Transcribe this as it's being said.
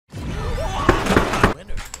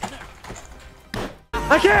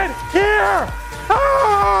I can't hear!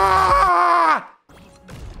 Ah!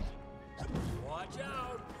 Watch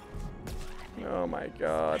out. Oh my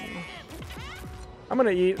god. I'm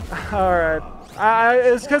gonna eat. Alright.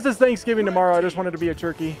 It's because it's Thanksgiving tomorrow. I just wanted to be a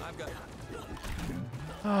turkey.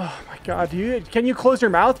 Oh my god, can you close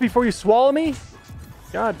your mouth before you swallow me?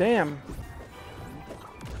 God damn.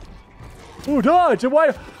 Ooh, dodge!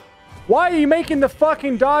 Why are you making the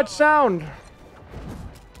fucking dodge sound?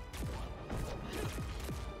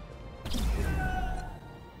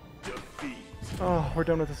 Oh, we're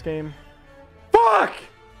done with this game. Fuck!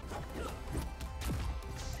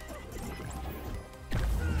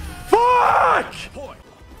 Fuck!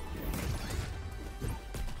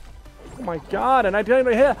 Oh my god, and I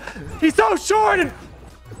didn't hit. He's so short and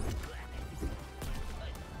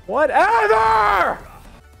whatever!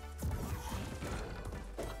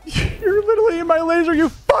 You're literally in my laser, you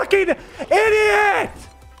fucking idiot!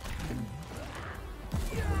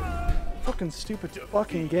 Fucking stupid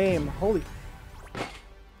fucking game. Holy.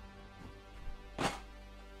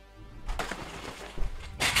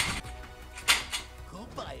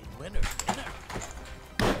 Goodbye, winner.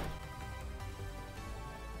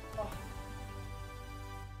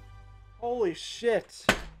 Holy shit.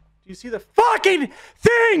 Do you see the fucking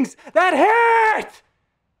things that hit?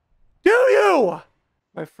 Do you?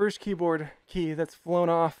 My first keyboard key that's flown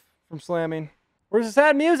off from slamming. Where's the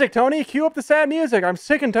sad music, Tony? Cue up the sad music. I'm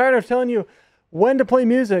sick and tired of telling you when to play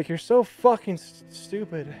music. You're so fucking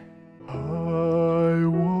stupid. I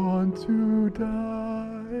want to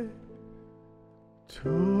die.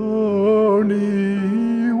 Tony,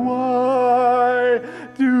 why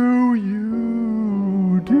do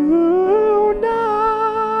you do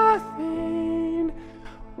nothing?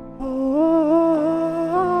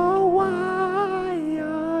 Oh, why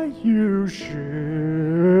are you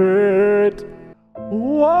shit?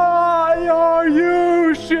 Why are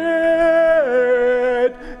you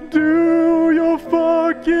shit? Do your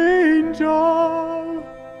fucking job.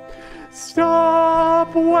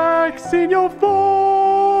 Stop waxing your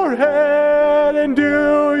forehead and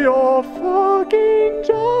do your fucking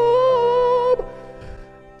job.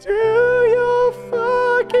 Do your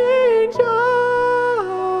fucking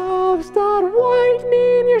job. Stop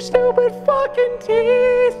whitening your stupid fucking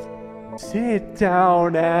teeth. Sit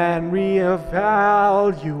down and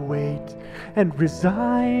reevaluate and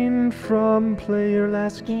resign from player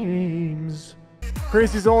last games.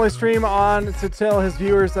 Crazy's only stream on to tell his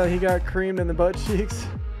viewers that he got creamed in the butt cheeks.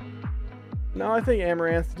 No, I think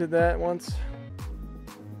Amaranth did that once.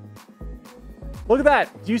 Look at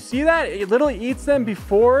that. Do you see that? It literally eats them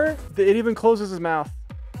before it even closes his mouth.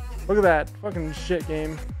 Look at that. Fucking shit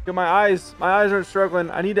game. My eyes are struggling.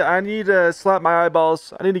 I need to slap my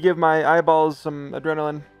eyeballs. I need to give my eyeballs some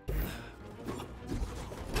adrenaline.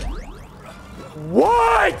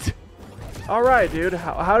 What? All right, dude.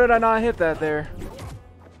 How did I not hit that there?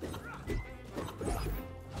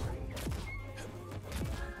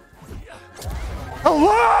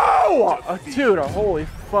 Hello? Dude, holy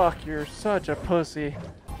fuck. You're such a pussy.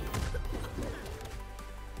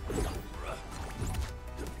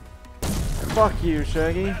 Fuck you,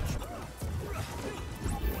 Shaggy.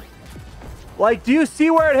 Like, do you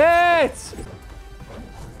see where it hits?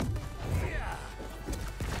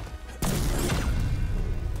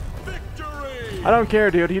 Victory! I don't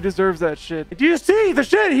care, dude. He deserves that shit. Do you see the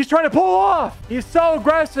shit he's trying to pull off? He's so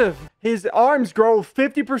aggressive. His arms grow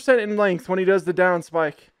 50% in length when he does the down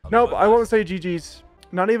spike. Nope, I won't say GG's.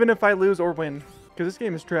 Not even if I lose or win. Because this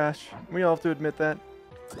game is trash. We all have to admit that.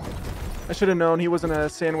 I should have known he wasn't a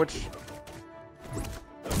sandwich.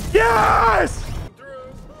 Yes!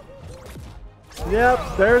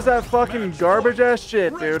 Yep, there's that fucking garbage ass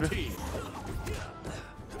shit, dude.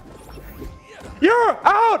 You're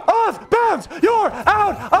out of bounds! You're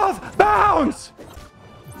out of bounds!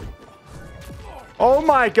 Oh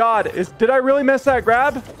my god, did I really miss that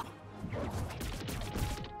grab?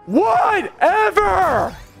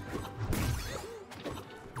 Whatever!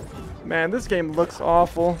 Man, this game looks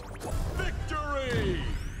awful. Victory!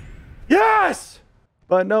 Yes!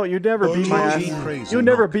 But no, you never beat my ass. You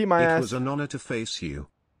never beat my ass. It was an honor to face you.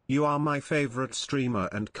 You are my favorite streamer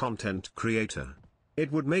and content creator.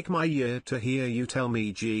 It would make my year to hear you tell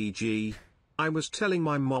me GG. I was telling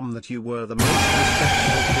my mom that you were the most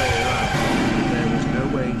respectable player out there. There was no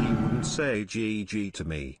way he wouldn't say GG to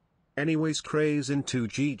me. Anyways, Craze into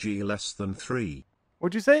GG less than 3.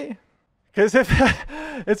 What'd you say? Because if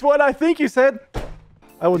it's what I think you said,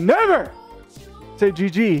 I will never say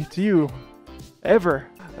GG to you. Ever.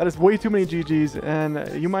 That is way too many GGs,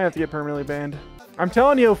 and you might have to get permanently banned. I'm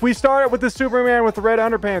telling you, if we start with the Superman with the red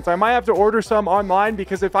underpants, I might have to order some online,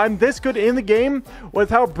 because if I'm this good in the game with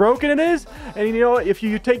how broken it is, and you know, if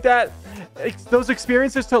you take that those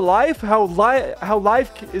experiences to life, how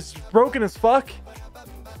life is broken as fuck.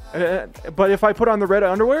 But if I put on the red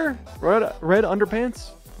underwear, red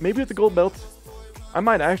underpants, maybe with the gold belt, I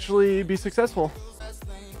might actually be successful.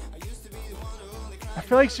 I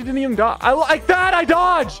feel like she didn't even dodge. I like that. I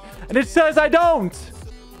dodge, and it says I don't.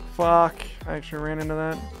 Fuck. I actually ran into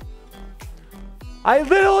that. I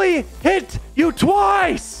literally hit you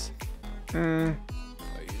twice. Well,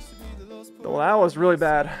 that was really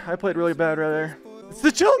bad. I played really bad right there. It's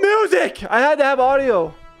the chill music. I had to have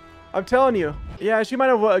audio. I'm telling you. Yeah, she might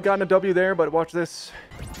have gotten a W there, but watch this.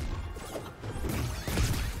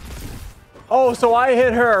 Oh, so I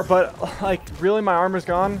hit her, but like, really, my armor's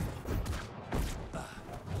gone?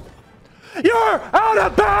 You're out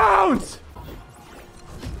of bounds!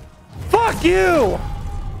 Fuck you!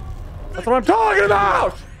 That's what I'm talking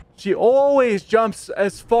about! She always jumps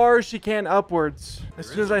as far as she can upwards. As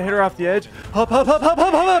soon as I hit her off the edge, hop, hop, hop, hop,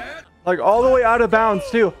 hop, hop, hop. Like all the way out of bounds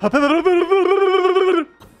too.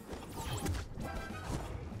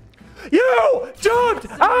 You jumped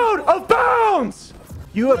out of bounds!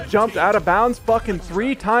 You have jumped out of bounds fucking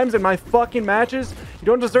 3 times in my fucking matches. You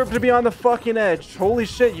don't deserve to be on the fucking edge. Holy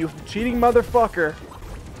shit, you cheating motherfucker.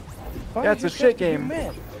 Yeah, it's a shit game.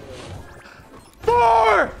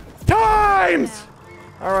 4 times!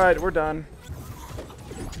 Alright, we're done.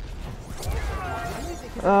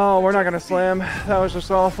 Oh, we're not gonna slam. That was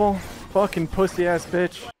just awful. Fucking pussy ass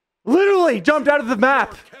bitch. Literally jumped out of the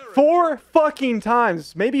map 4 fucking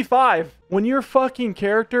times. Maybe 5. When your fucking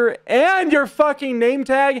character and your fucking name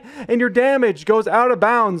tag and your damage goes out of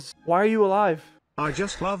bounds, why are you alive? I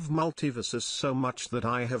just love Multiversus so much that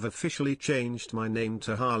I have officially changed my name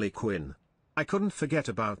to Harley Quinn. I couldn't forget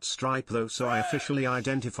about Stripe though, so I officially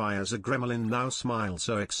identify as a gremlin now. Smile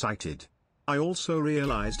so excited. I also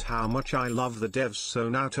realized how much I love the devs, so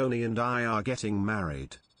now Tony and I are getting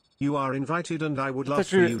married. You are invited and I would love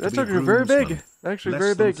for you to be That's actually very big. Actually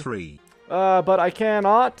very big. 3. But I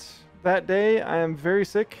cannot. That day I am very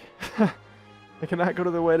sick. I cannot go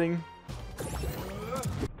to the wedding.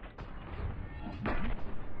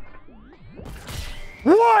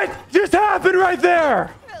 What just happened right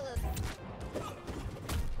there?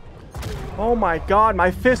 Oh my god, my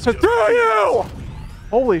fist are through you!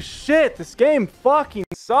 Holy shit, this game fucking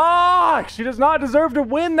sucks! She does not deserve to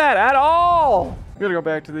win that at all! We gotta go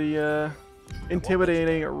back to the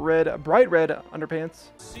intimidating bright red underpants.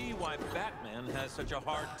 See why Batman has such a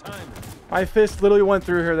hard time. My fist literally went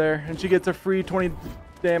through her there, and she gets a free 20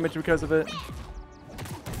 damage because of it.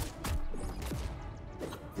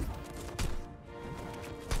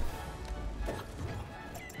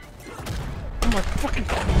 Oh my fucking...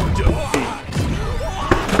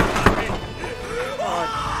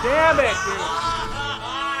 Oh, damn it,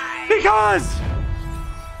 dude. Because...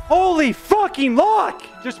 Holy fucking luck!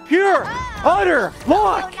 Just pure, utter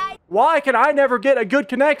luck! Why can I never get a good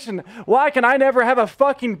connection? Why can I never have a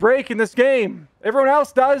fucking break in this game? Everyone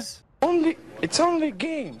else does. It's only a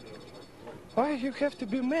game. Why you have to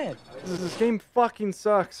be mad? This game fucking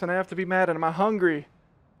sucks, and I have to be mad, and I'm hungry.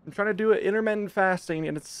 I'm trying to do intermittent fasting,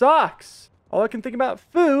 and it sucks. All I can think about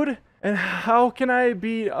food, and how can I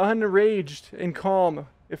be unraged and calm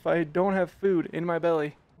if I don't have food in my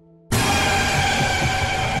belly?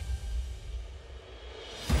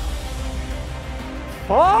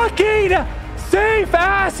 Fucking safe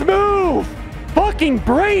ass move! Fucking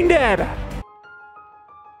brain dead!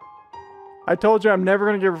 I told you I'm never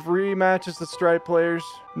gonna give rematches to Stripe players.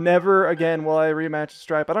 Never again will I rematch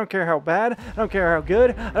Stripe. I don't care how bad, I don't care how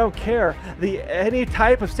good, I don't care any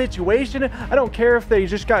type of situation. I don't care if they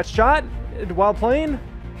just got shot while playing.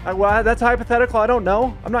 Well, that's hypothetical, I don't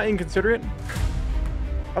know. I'm not inconsiderate.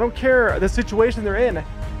 I don't care the situation they're in.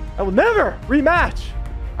 I will never rematch.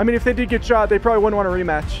 I mean, if they did get shot, they probably wouldn't want to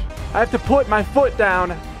rematch. I have to put my foot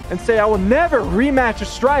down and say I will never rematch a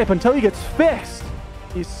Stripe until he gets fixed.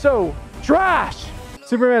 He's so trash.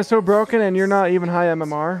 Superman is so broken and you're not even high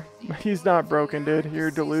MMR. He's not broken, dude. You're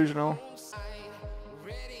delusional.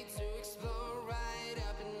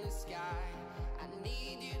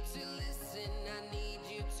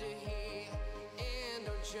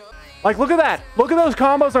 Like, look at that. Look at those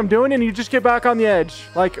combos I'm doing and you just get back on the edge.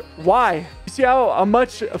 Like, why? You see how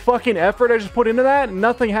much fucking effort I just put into that?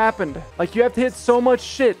 Nothing happened. Like, you have to hit so much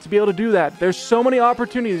shit to be able to do that. There's so many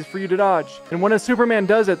opportunities for you to dodge. And when a Superman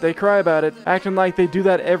does it, they cry about it, acting like they do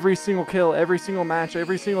that every single kill, every single match,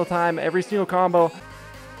 every single time, every single combo.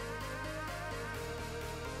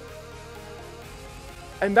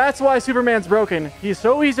 And that's why Superman's broken. He's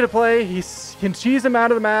so easy to play. He can cheese him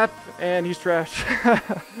out of the map, and he's trash.